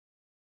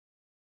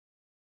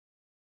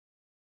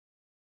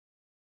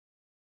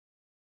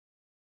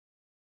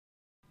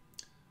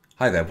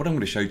Hi there, what I'm going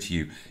to show to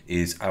you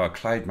is our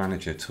Cloud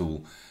Manager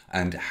tool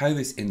and how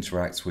this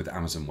interacts with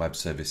Amazon Web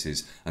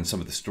Services and some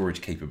of the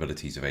storage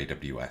capabilities of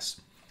AWS.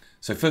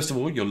 So first of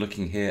all, you're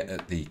looking here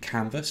at the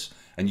canvas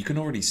and you can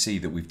already see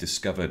that we've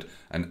discovered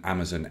an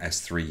Amazon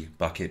S3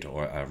 bucket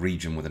or a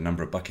region with a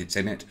number of buckets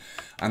in it.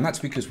 And that's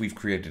because we've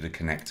created a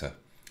connector.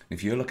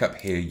 If you look up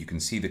here, you can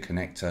see the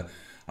connector.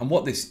 And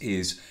what this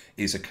is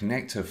a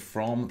connector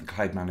from the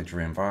Cloud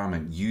Manager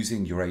environment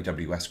using your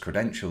AWS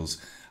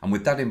credentials. And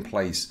with that in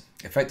place,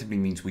 effectively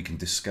means we can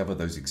discover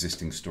those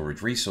existing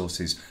storage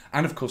resources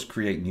and of course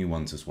create new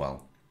ones as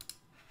well.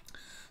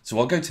 So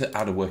I'll go to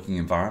add a working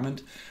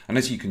environment. And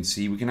as you can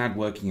see, we can add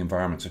working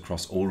environments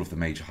across all of the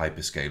major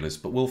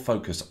hyperscalers, but we'll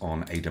focus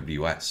on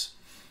AWS.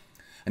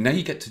 And now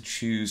you get to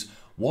choose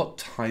what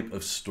type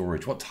of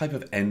storage, what type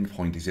of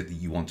endpoint is it that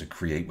you want to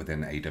create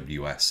within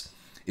AWS.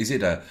 Is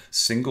it a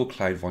single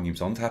Cloud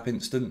Volumes ONTAP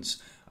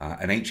instance,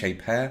 an HA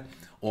pair,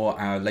 or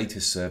our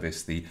latest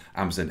service, the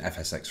Amazon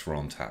FSx for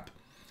ONTAP?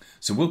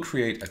 So we'll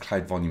create a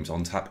Cloud Volumes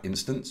ONTAP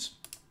instance,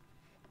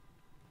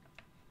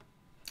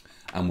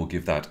 and we'll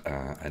give that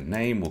a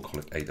name. We'll call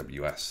it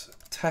AWS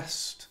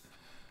test,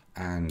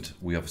 and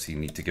we obviously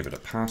need to give it a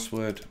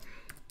password.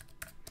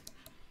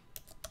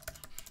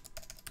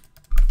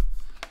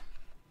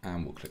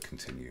 And we'll click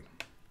continue.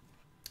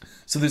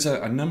 So there's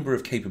a number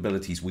of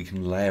capabilities we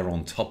can layer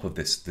on top of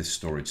this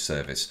storage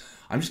service.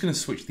 I'm just going to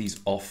switch these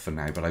off for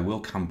now, but I will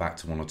come back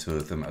to one or two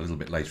of them a little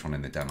bit later on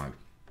in the demo.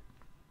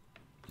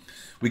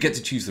 We get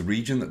to choose the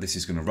region that this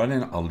is going to run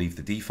in. I'll leave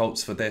the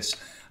defaults for this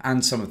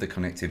and some of the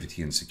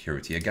connectivity and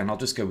security. Again, I'll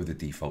just go with the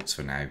defaults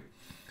for now.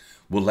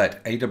 We'll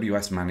let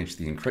AWS manage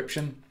the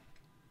encryption.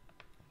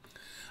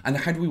 And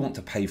how do we want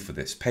to pay for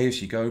this? Pay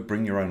as you go,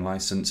 bring your own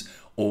license,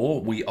 or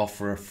we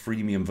offer a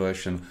freemium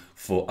version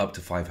for up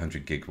to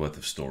 500 gig worth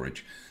of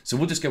storage. So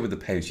we'll just go with the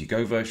pay as you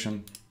go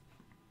version.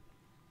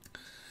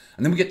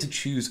 And then we get to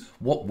choose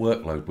what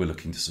workload we're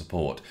looking to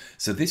support.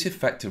 So this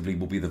effectively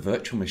will be the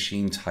virtual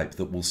machine type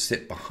that will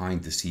sit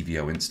behind the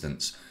CVO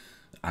instance.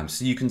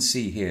 So you can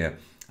see here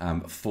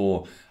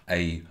for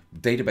a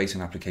database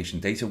and application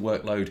data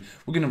workload,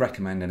 we're going to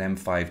recommend an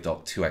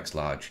M5.2x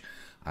large.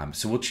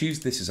 So we'll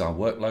choose this as our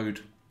workload.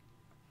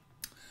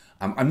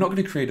 I'm not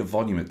going to create a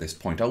volume at this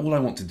point. All I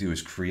want to do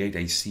is create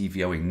a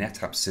CVO, a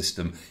NetApp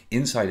system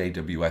inside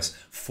AWS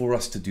for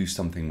us to do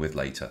something with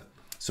later.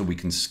 So we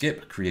can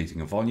skip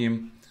creating a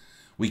volume.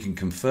 We can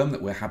confirm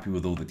that we're happy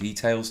with all the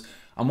details.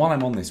 And while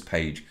I'm on this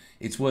page,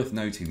 it's worth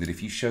noting that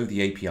if you show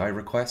the API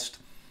request,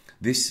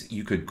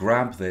 you could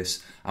grab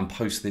this and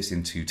post this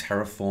into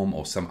Terraform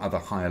or some other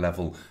higher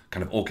level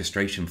kind of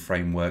orchestration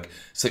framework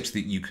such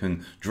that you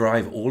can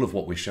drive all of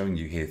what we're showing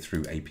you here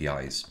through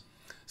APIs.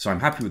 So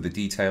I'm happy with the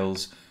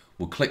details.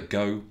 We'll click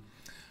go,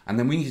 and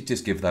then we need to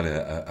just give that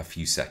a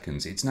few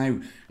seconds. It's now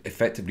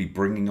effectively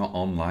bringing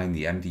online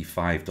the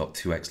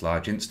MD5.2x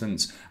large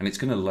instance, and it's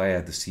going to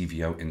layer the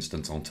CVO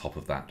instance on top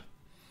of that.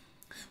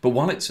 But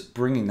while it's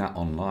bringing that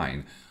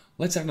online,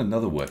 let's add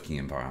another working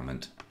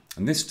environment.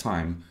 And this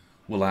time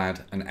we'll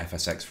add an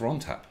FSx for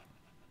ONTAP.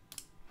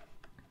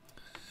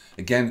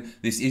 Again,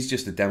 this is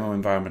just a demo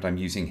environment I'm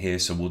using here,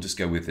 so we'll just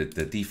go with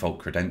the default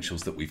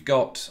credentials that we've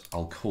got.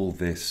 I'll call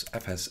this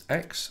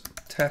FSx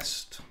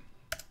test.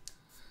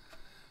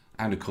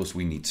 And of course,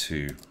 we need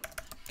to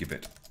give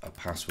it a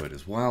password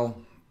as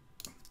well.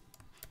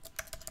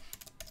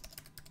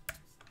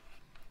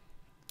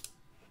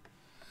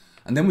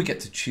 And then we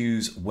get to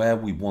choose where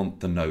we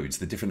want the nodes,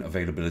 the different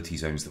availability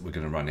zones that we're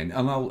going to run in.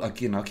 And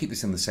I'll keep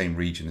this in the same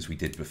region as we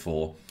did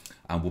before.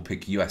 And we'll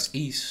pick US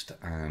East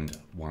and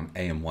 1A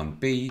and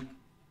 1B.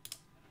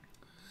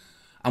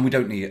 And we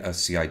don't need a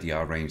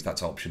CIDR range.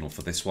 That's optional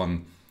for this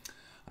one.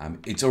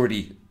 It's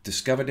already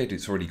discovered it.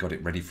 It's already got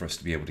it ready for us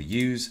to be able to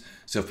use.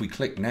 So if we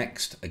click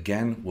next,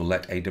 again, we'll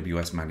let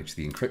AWS manage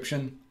the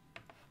encryption.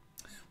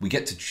 We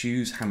get to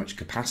choose how much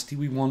capacity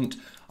we want.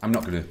 I'm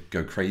not going to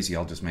go crazy.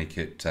 I'll just make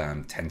it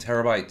 10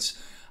 terabytes.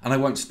 And I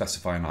won't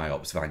specify an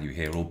IOPS value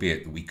here,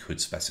 albeit that we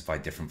could specify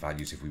different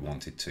values if we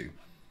wanted to.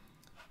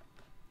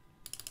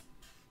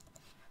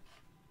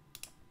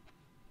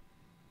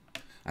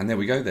 And there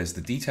we go. There's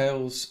the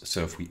details.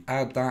 So if we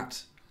add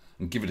that,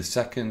 and give it a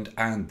second,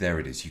 and there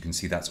it is. You can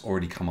see that's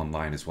already come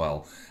online as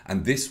well.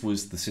 And this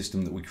was the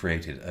system that we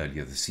created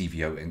earlier, the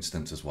CVO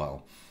instance as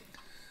well.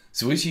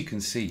 So as you can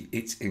see,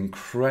 it's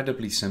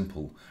incredibly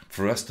simple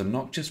for us to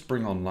not just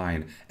bring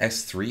online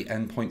S3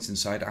 endpoints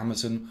inside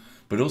Amazon,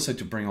 but also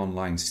to bring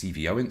online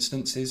CVO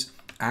instances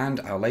and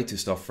our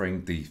latest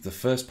offering, the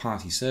first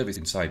party service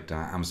inside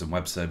Amazon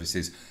Web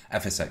Services,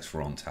 FSx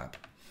for ONTAP.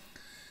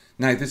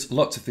 Now, there's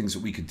lots of things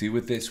that we could do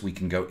with this. We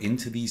can go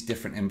into these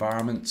different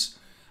environments.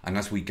 And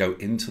as we go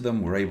into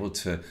them, we're able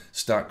to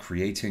start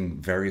creating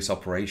various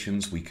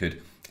operations. We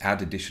could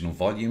add additional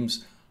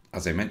volumes.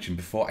 As I mentioned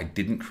before, I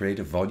didn't create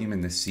a volume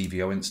in this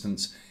CVO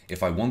instance.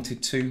 If I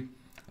wanted to,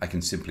 I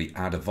can simply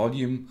add a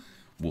volume.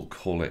 We'll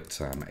call it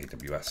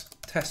AWS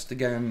test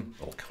again,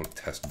 or call it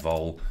test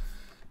vol.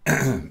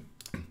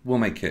 We'll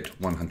make it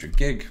 100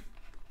 gig,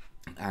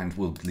 and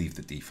we'll leave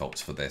the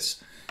defaults for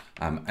this.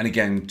 And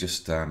again,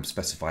 just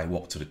specify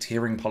what sort of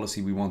tiering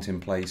policy we want in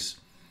place,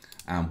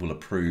 and we'll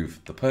approve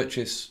the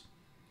purchase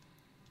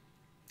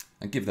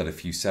and give that a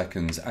few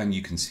seconds, and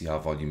you can see our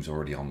volume's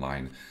already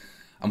online.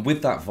 And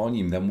with that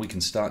volume, then we can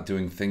start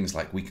doing things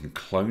like we can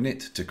clone it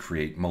to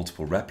create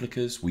multiple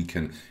replicas. We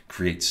can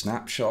create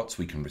snapshots.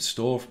 We can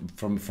restore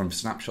from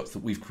snapshots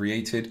that we've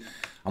created.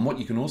 And what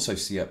you can also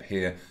see up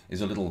here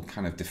is a little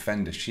kind of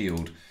defender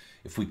shield.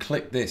 If we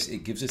click this,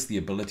 it gives us the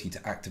ability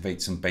to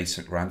activate some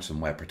basic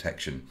ransomware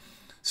protection.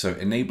 So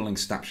enabling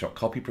snapshot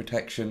copy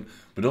protection,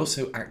 but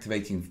also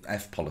activating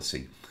F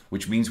policy,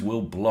 which means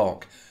we'll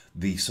block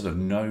the sort of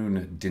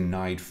known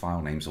denied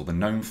file names, or the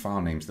known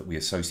file names that we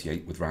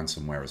associate with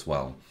ransomware as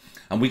well.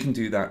 And we can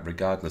do that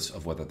regardless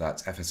of whether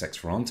that's FSX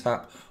for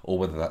ONTAP or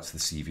whether that's the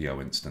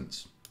CVO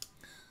instance.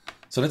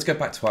 So let's go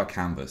back to our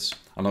canvas,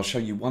 and I'll show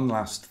you one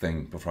last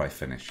thing before I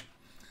finish,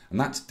 and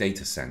that's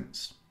data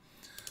sense.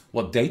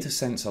 What data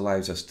sense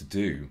allows us to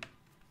do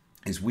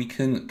is we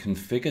can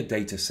configure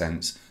data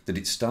sense that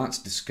it starts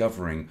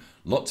discovering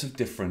lots of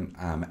different,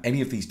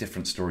 any of these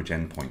different storage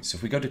endpoints. So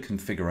if we go to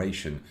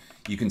configuration,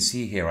 you can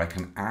see here I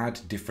can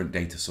add different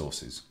data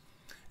sources.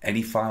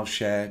 Any file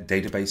share,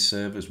 database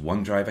servers,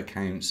 OneDrive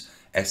accounts,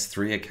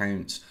 S3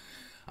 accounts.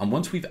 And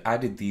once we've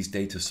added these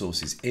data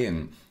sources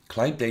in,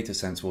 Cloud Data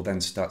Sense will then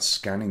start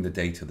scanning the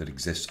data that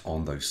exists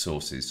on those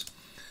sources.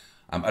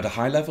 At a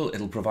high level,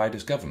 it'll provide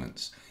us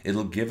governance.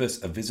 It'll give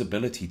us a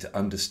visibility to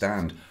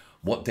understand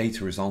what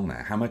data is on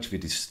there, how much of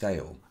it is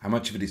stale, how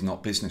much of it is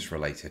not business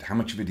related, how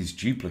much of it is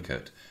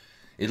duplicate.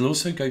 It'll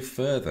also go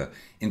further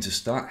into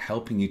start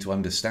helping you to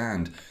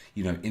understand,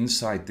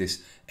 inside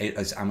this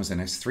as Amazon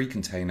S3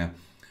 container,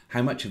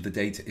 how much of the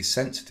data is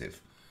sensitive,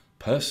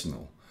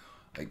 personal,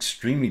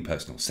 extremely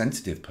personal,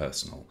 sensitive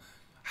personal.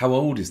 How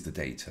old is the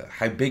data?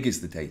 How big is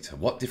the data?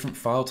 What different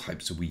file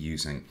types are we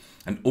using?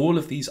 And all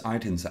of these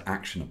items are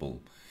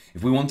actionable.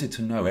 If we wanted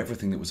to know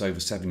everything that was over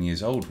 7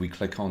 years old, we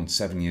click on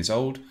 7 years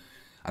old,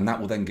 and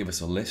that will then give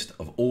us a list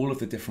of all of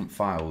the different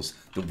files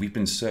that we've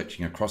been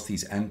searching across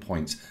these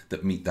endpoints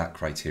that meet that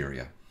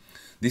criteria.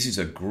 This is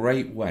a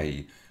great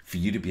way for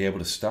you to be able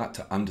to start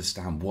to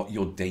understand what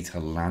your data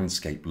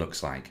landscape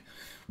looks like.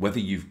 Whether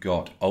you've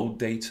got old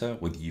data,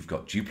 whether you've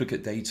got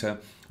duplicate data,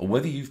 or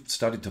whether you've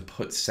started to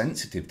put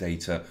sensitive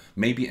data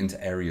maybe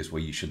into areas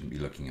where you shouldn't be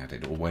looking at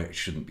it or where it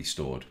shouldn't be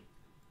stored.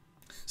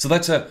 So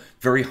that's a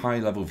very high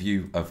level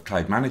view of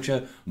Cloud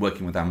Manager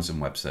working with Amazon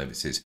Web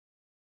Services.